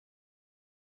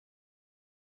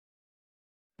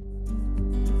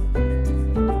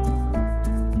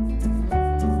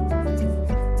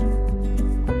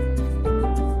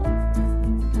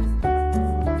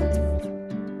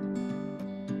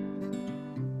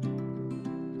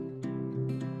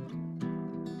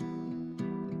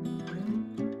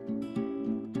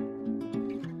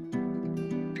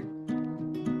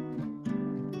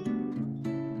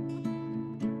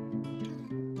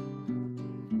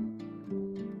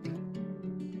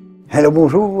Hello,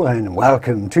 bonjour, and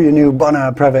welcome to your new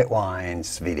Bonheur Private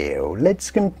Wines video.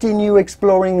 Let's continue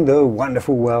exploring the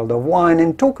wonderful world of wine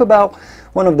and talk about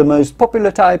one of the most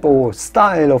popular type or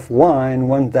style of wine,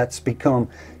 one that's become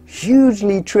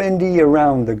hugely trendy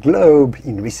around the globe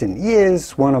in recent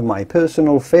years, one of my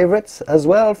personal favorites as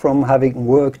well, from having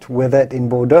worked with it in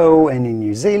Bordeaux and in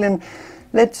New Zealand.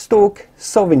 Let's talk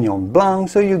Sauvignon Blanc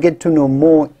so you get to know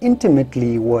more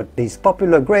intimately what this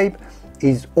popular grape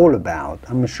is all about.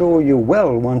 I'm sure you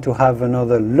will want to have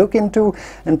another look into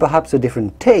and perhaps a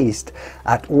different taste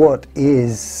at what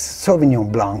is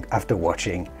Sauvignon Blanc after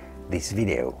watching this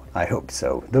video. I hope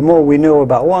so. The more we know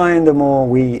about wine, the more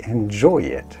we enjoy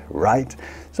it, right?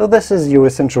 So this is your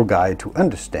essential guide to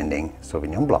understanding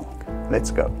Sauvignon Blanc.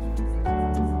 Let's go.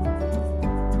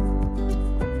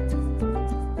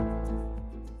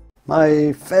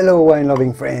 My fellow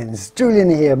wine-loving friends, Julien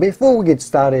here. Before we get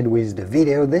started with the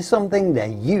video, there's something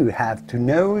that you have to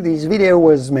know. This video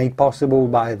was made possible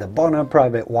by the Bonheur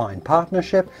Private Wine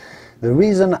Partnership. The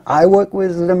reason I work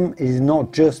with them is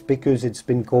not just because it's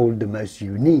been called the most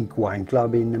unique wine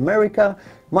club in America,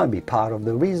 might be part of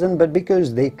the reason, but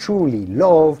because they truly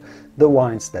love the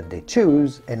wines that they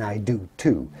choose, and I do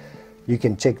too. You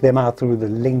can check them out through the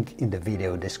link in the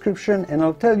video description, and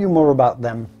I'll tell you more about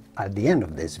them at the end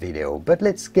of this video, but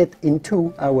let's get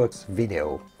into our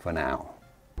video for now.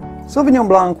 Sauvignon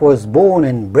Blanc was born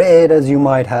and bred, as you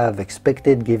might have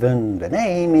expected given the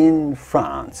name, in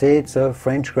France. It's a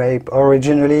French grape,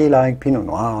 originally like Pinot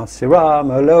Noir, Syrah,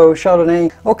 Merlot,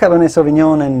 Chardonnay or Cabernet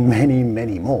Sauvignon and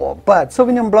many more. But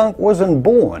Sauvignon Blanc wasn't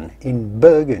born in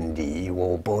Burgundy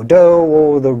or Bordeaux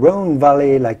or the Rhone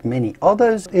Valley like many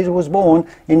others. It was born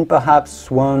in perhaps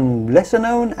one lesser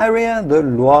known area, the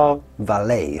Loire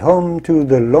Valley, home to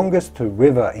the longest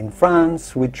river in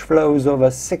France, which flows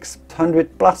over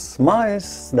 600 plus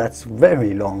miles. That's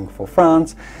very long for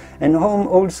France, and home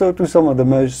also to some of the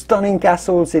most stunning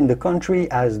castles in the country,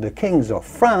 as the kings of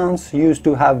France used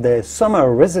to have their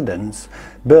summer residence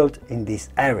built in this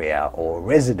area, or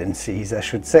residencies I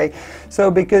should say.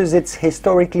 So because it's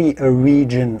historically a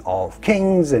region of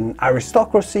kings and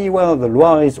aristocracy, well, the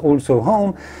Loire is also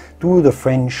home to the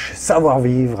French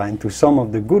savoir-vivre and to some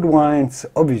of the good wines,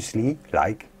 obviously,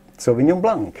 like Sauvignon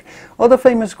Blanc. Other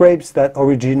famous grapes that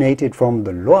originated from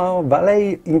the Loire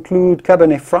Valley include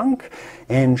Cabernet Franc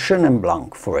and Chenin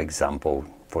Blanc, for example,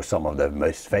 for some of the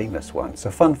most famous ones.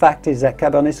 A fun fact is that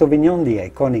Cabernet Sauvignon, the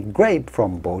iconic grape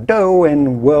from Bordeaux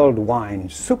and world wine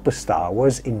superstar,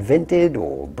 was invented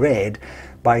or bred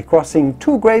by crossing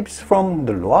two grapes from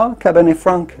the Loire, Cabernet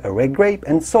Franc, a red grape,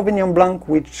 and Sauvignon Blanc,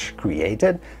 which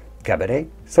created Cabernet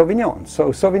Sauvignon. So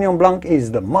Sauvignon Blanc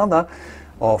is the mother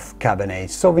of Cabernet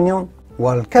Sauvignon,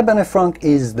 while Cabernet Franc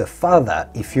is the father,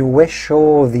 if you wish,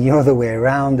 or the other way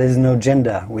around. There's no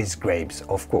gender with grapes,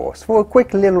 of course. For a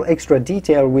quick little extra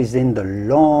detail, within the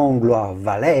long Loire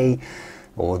Valley,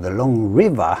 or the long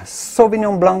river,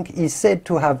 Sauvignon Blanc is said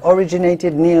to have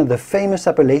originated near the famous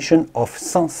appellation of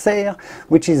Sancerre,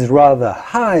 which is rather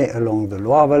high along the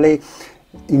Loire Valley.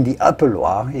 In the Upper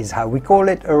Loire is how we call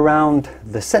it, around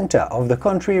the center of the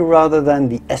country rather than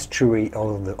the estuary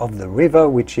of the river,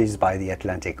 which is by the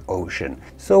Atlantic Ocean.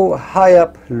 So high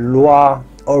up Loire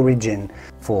origin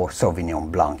for Sauvignon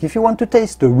Blanc. If you want to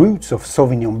taste the roots of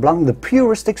Sauvignon Blanc, the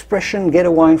purest expression, get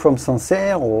a wine from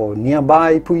Sancerre or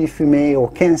nearby Pouilly-Fumé or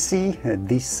Quincy,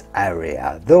 this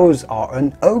area. Those are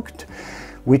unoaked,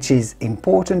 which is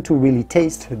important to really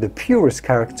taste the purest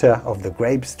character of the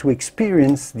grapes, to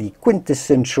experience the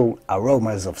quintessential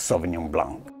aromas of Sauvignon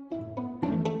Blanc.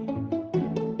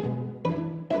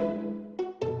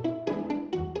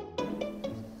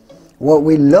 What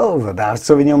we love about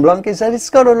Sauvignon Blanc is that it's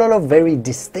got a lot of very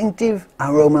distinctive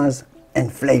aromas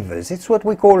and flavors. It's what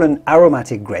we call an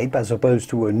aromatic grape as opposed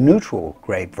to a neutral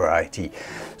grape variety.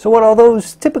 So what are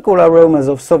those typical aromas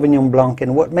of Sauvignon Blanc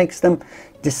and what makes them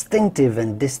distinctive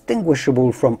and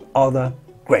distinguishable from other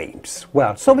grapes?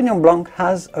 Well, Sauvignon Blanc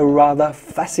has a rather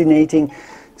fascinating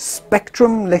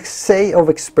spectrum, let's say, of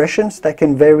expressions that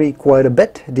can vary quite a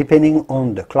bit depending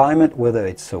on the climate, whether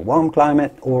it's a warm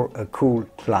climate or a cool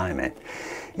climate.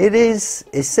 It is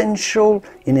essential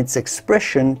in its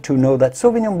expression to know that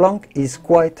Sauvignon Blanc is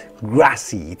quite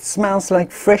grassy. It smells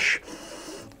like fresh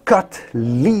cut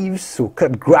leaves, or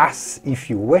cut grass if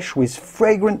you wish, with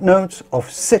fragrant notes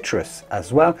of citrus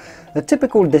as well. The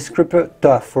typical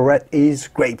descriptor for it is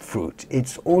grapefruit.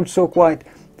 It's also quite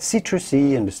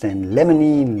citrusy, understand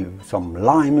lemony, some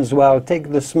lime as well.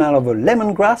 Take the smell of a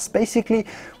lemongrass basically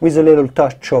with a little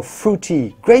touch of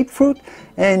fruity grapefruit,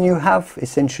 and you have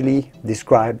essentially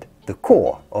described the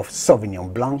core of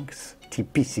Sauvignon Blanc's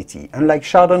typicity. Unlike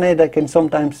Chardonnay that can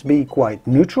sometimes be quite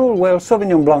neutral, well,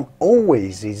 Sauvignon Blanc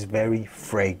always is very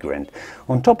fragrant.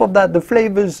 On top of that, the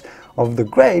flavors of the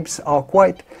grapes are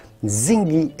quite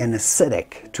zingy and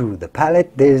acidic to the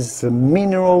palate. There's a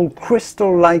mineral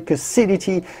crystal-like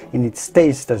acidity in its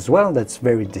taste as well that's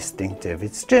very distinctive.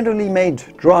 It's generally made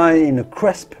dry in a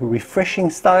crisp,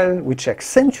 refreshing style which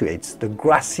accentuates the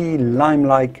grassy,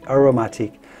 lime-like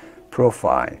aromatic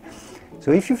profile.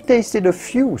 So if you've tasted a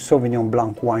few Sauvignon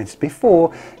Blanc wines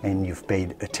before and you've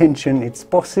paid attention, it's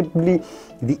possibly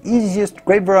the easiest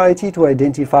grape variety to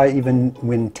identify even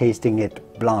when tasting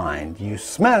it blind. You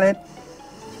smell it,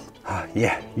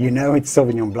 yeah, you know it's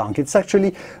Sauvignon Blanc. It's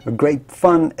actually a great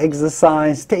fun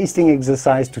exercise, tasting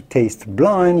exercise to taste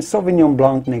blind Sauvignon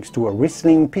Blanc next to a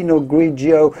Riesling, Pinot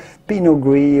Grigio, Pinot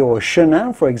Gris or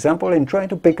Chenin, for example, and try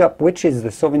to pick up which is the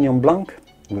Sauvignon Blanc.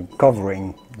 We're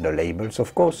covering the labels,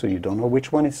 of course, so you don't know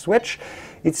which one is which.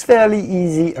 It's fairly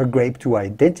easy a grape to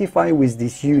identify with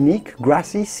this unique,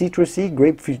 grassy, citrusy,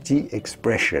 grapefruity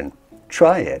expression.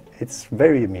 Try it, it's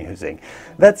very amusing.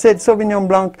 That said, Sauvignon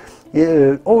Blanc,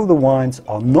 all the wines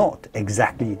are not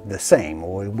exactly the same,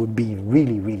 or it would be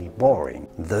really boring.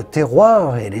 The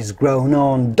terroir it is grown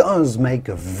on does make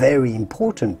a very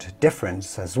important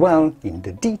difference as well in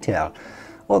the detail.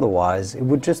 Otherwise, it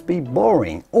would just be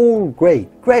boring. All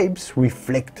great grapes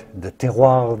reflect the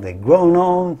terroir they're grown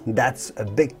on. That's a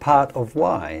big part of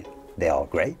why they are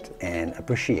great and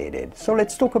appreciated. So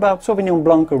let's talk about Sauvignon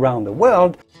Blanc around the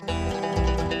world.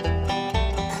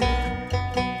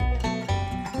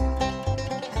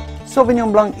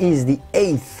 Sauvignon Blanc is the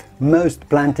 8th most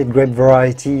planted grape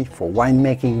variety for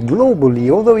winemaking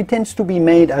globally, although it tends to be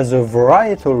made as a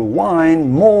varietal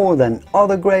wine more than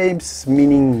other grapes,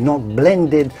 meaning not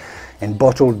blended and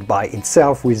bottled by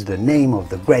itself with the name of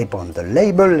the grape on the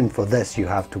label, and for this you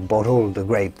have to bottle the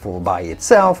grape by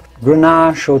itself.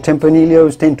 Grenache or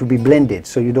Tempranillos tend to be blended,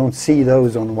 so you don't see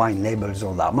those on wine labels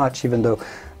all that much, even though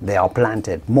they are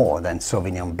planted more than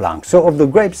Sauvignon Blanc. So of the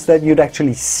grapes that you'd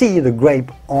actually see the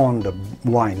grape on the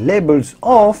wine labels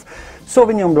of,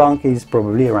 Sauvignon Blanc is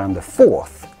probably around the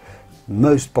 4th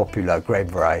most popular grape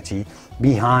variety,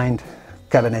 behind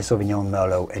Cabernet Sauvignon,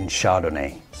 Merlot and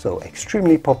Chardonnay. So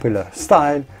extremely popular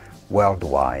style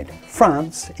worldwide.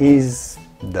 France is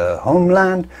the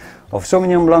homeland of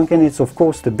Sauvignon Blanc, and it's of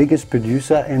course the biggest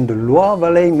producer, and the Loire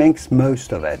Valley makes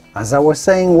most of it. As I was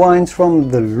saying, wines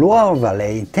from the Loire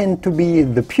Valley tend to be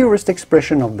the purest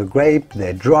expression of the grape.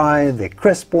 They're dry, they're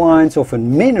crisp wines,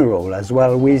 often mineral as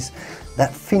well, with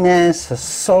that finesse, a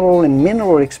subtle and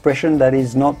mineral expression that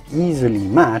is not easily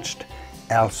matched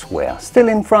elsewhere. Still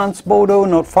in France, Bordeaux,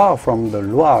 not far from the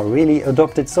Loire, really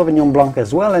adopted Sauvignon Blanc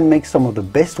as well and makes some of the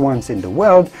best wines in the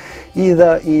world,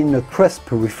 either in a crisp,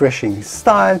 refreshing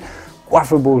style,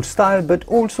 quaffable style, but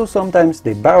also sometimes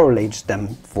they barrel age them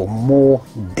for more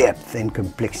depth and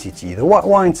complexity. The white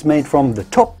wines made from the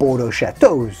top Bordeaux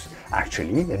chateaus,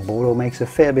 actually, and Bordeaux makes a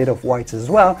fair bit of whites as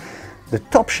well. The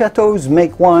top chateaus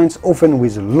make wines often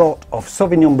with a lot of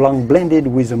Sauvignon Blanc blended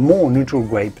with a more neutral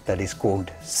grape that is called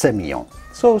Semillon.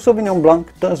 So Sauvignon Blanc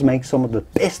does make some of the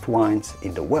best wines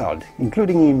in the world,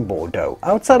 including in Bordeaux.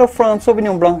 Outside of France,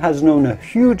 Sauvignon Blanc has known a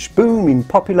huge boom in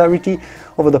popularity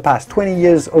over the past 20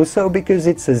 years or so because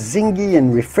it's a zingy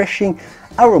and refreshing,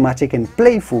 aromatic and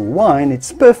playful wine.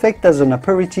 It's perfect as an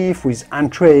aperitif, with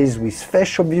entrees, with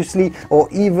fish obviously, or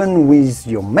even with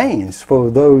your mains for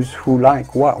those who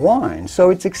like white wine.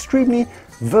 So it's extremely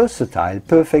versatile,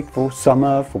 perfect for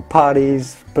summer, for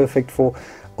parties, perfect for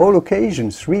all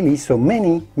occasions really, so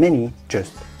many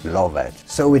just love it.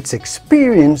 So it's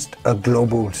experienced a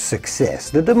global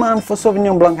success. The demand for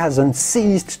Sauvignon Blanc hasn't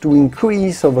ceased to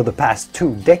increase over the past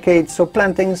 2 decades, so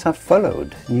plantings have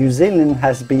followed. New Zealand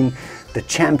has been the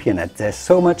champion at this,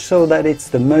 so much so that it's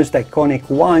the most iconic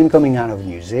wine coming out of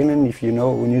New Zealand. If you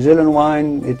know New Zealand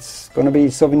wine, it's gonna be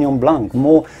Sauvignon Blanc.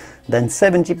 More than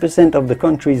 70% of the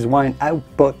country's wine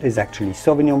output is actually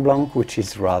Sauvignon Blanc, which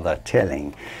is rather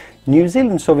telling. New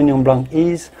Zealand Sauvignon Blanc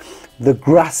is the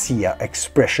grassier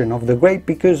expression of the grape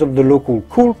because of the local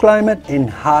cool climate and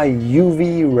high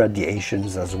UV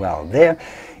radiations as well. There,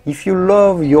 if you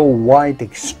love your white,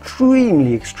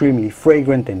 extremely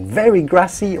fragrant and very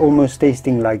grassy, almost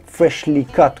tasting like freshly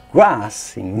cut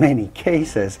grass in many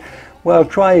cases, well,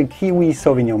 try a Kiwi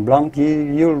Sauvignon Blanc,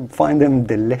 you'll find them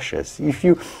delicious. If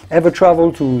you ever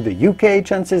travel to the UK,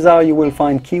 chances are you will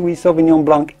find Kiwi Sauvignon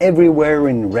Blanc everywhere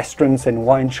in restaurants and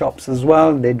wine shops as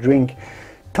well. They drink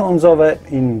tons of it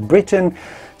in Britain,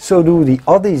 so do the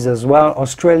Aussies as well.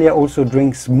 Australia also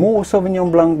drinks more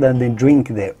Sauvignon Blanc than they drink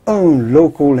their own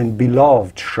local and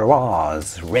beloved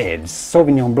Shiraz reds.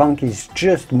 Sauvignon Blanc is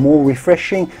just more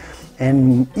refreshing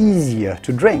and easier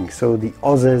to drink, so the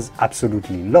Aussies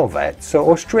absolutely love it.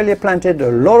 So Australia planted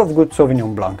a lot of good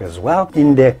Sauvignon Blanc as well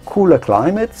in their cooler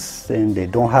climates, and they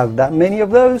don't have that many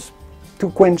of those, to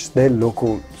quench their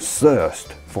local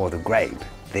thirst for the grape.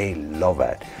 They love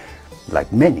it.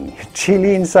 Like many.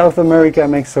 Chile in South America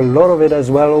makes a lot of it as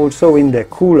well, also in their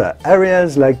cooler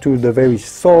areas, like to the very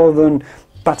southern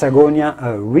Patagonia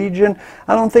region.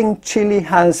 I don't think Chile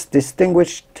has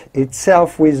distinguished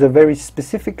itself with a very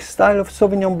specific style of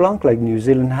Sauvignon Blanc like New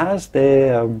Zealand has. They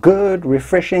are good,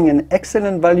 refreshing and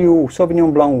excellent value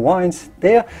Sauvignon Blanc wines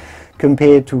there,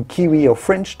 compared to Kiwi or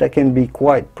French that can be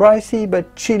quite pricey,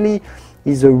 but Chile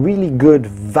is a really good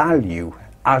value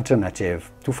alternative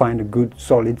to find a good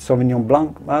solid Sauvignon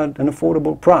Blanc at an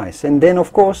affordable price. And then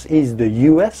of course is the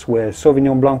US, where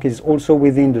Sauvignon Blanc is also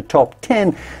within the top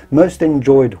 10 most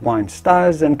enjoyed wine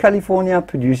styles, and California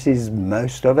produces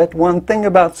most of it. One thing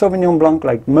about Sauvignon Blanc,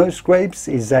 like most grapes,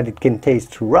 is that it can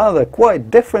taste rather quite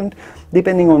different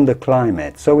depending on the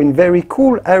climate. So in very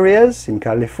cool areas in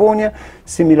California,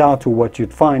 similar to what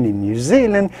you'd find in New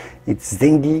Zealand, it's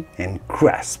zingy and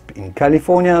crisp. In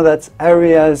California, that's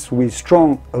areas with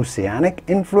strong oceanic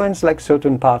influence, like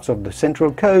certain parts of the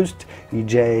Central Coast,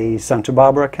 e.g. Santa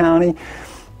Barbara County,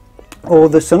 or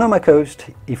the Sonoma Coast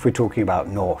if we're talking about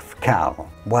North Cal.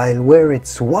 While where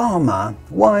it's warmer,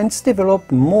 wines develop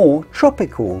more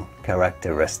tropical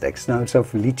characteristics, notes of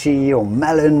lychee or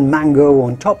melon, mango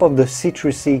on top of the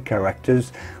citrusy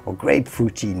characters or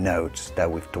grapefruity notes that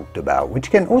we've talked about,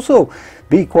 which can also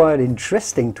be quite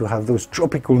interesting to have those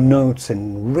tropical notes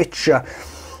and richer,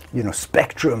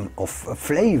 spectrum of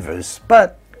flavors,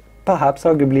 but perhaps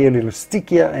arguably a little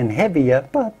stickier and heavier,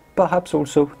 but perhaps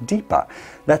also deeper.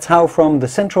 That's how from the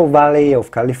Central Valley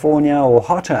of California or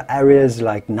hotter areas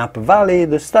like Napa Valley,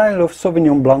 the style of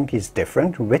Sauvignon Blanc is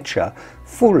different, richer,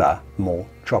 fuller, more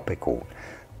tropical.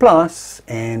 Plus,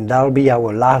 and that'll be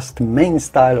our last main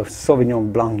style of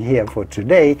Sauvignon Blanc here for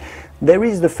today, there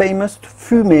is the famous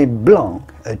Fumé Blanc,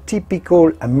 a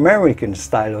typical American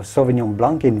style of Sauvignon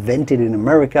Blanc invented in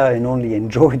America and only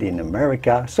enjoyed in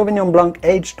America. Sauvignon Blanc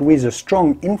aged with a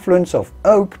strong influence of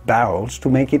oak barrels to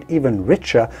make it even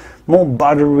richer, more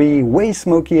buttery, way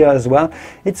smokier as well.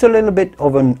 It's a little bit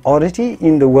of an oddity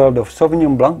in the world of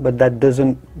Sauvignon Blanc, but that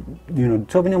doesn't,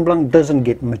 Sauvignon Blanc doesn't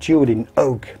get matured in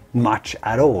oak much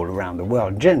at all around the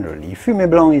world generally. Fumé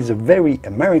Blanc is a very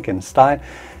American style,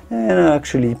 and I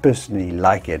actually personally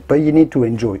like it, but you need to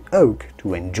enjoy oak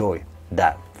to enjoy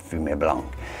that Fumé Blanc.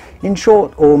 In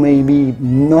short, or maybe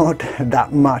not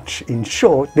that much in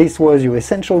short, this was your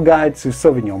essential guide to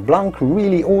Sauvignon Blanc,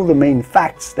 really all the main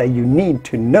facts that you need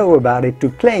to know about it to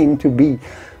claim to be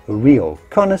a real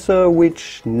connoisseur,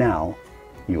 which now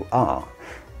you are.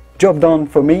 Job done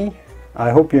for me.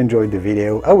 I hope you enjoyed the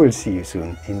video. I will see you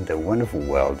soon in the wonderful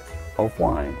world of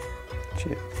wine.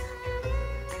 Cheers.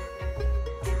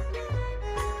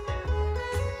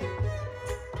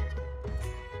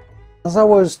 As I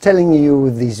was telling you,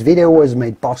 this video was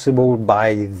made possible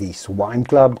by this wine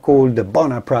club called the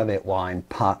Bonner Private Wine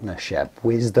Partnership.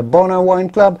 With the Bonner Wine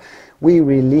Club, we're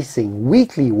releasing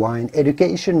weekly wine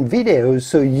education videos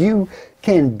so you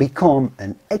can become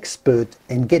an expert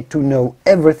and get to know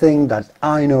everything that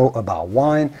I know about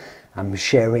wine. I'm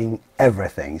sharing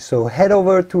everything. So head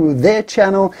over to their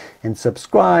channel and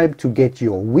subscribe to get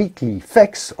your weekly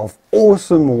fix of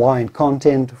awesome wine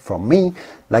content from me,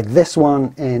 like this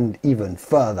one, and even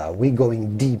further. We're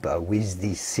going deeper with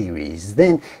this series.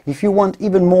 Then, if you want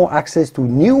even more access to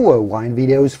newer wine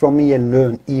videos from me and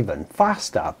learn even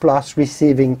faster, plus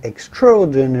receiving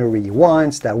extraordinary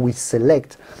wines that we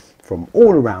select from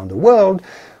all around the world,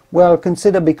 well,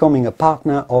 consider becoming a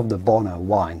partner of the Bonner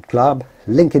Wine Club.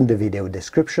 Link in the video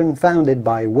description. Founded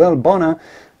by Bonner,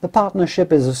 the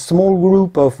partnership is a small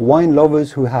group of wine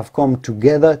lovers who have come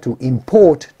together to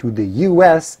import to the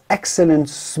US excellent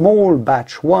small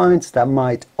batch wines that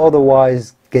might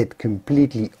otherwise get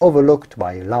completely overlooked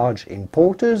by large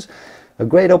importers. A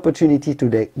great opportunity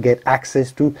to get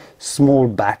access to small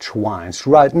batch wines.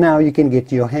 Right now you can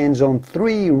get your hands on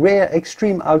 3 rare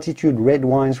extreme altitude red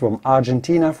wines from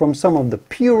Argentina, from some of the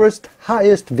purest,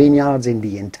 highest vineyards in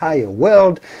the entire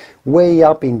world, way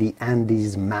up in the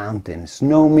Andes Mountains.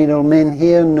 No middlemen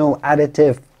here, no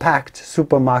additive packed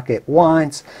supermarket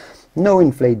wines, no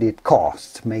inflated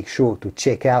costs. Make sure to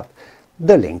check out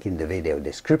the link in the video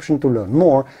description to learn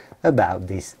more about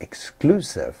this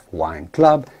exclusive wine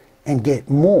club and get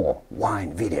more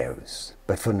wine videos.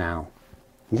 But for now,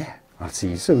 yeah, I'll see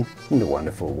you soon in the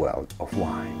wonderful world of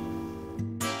wine.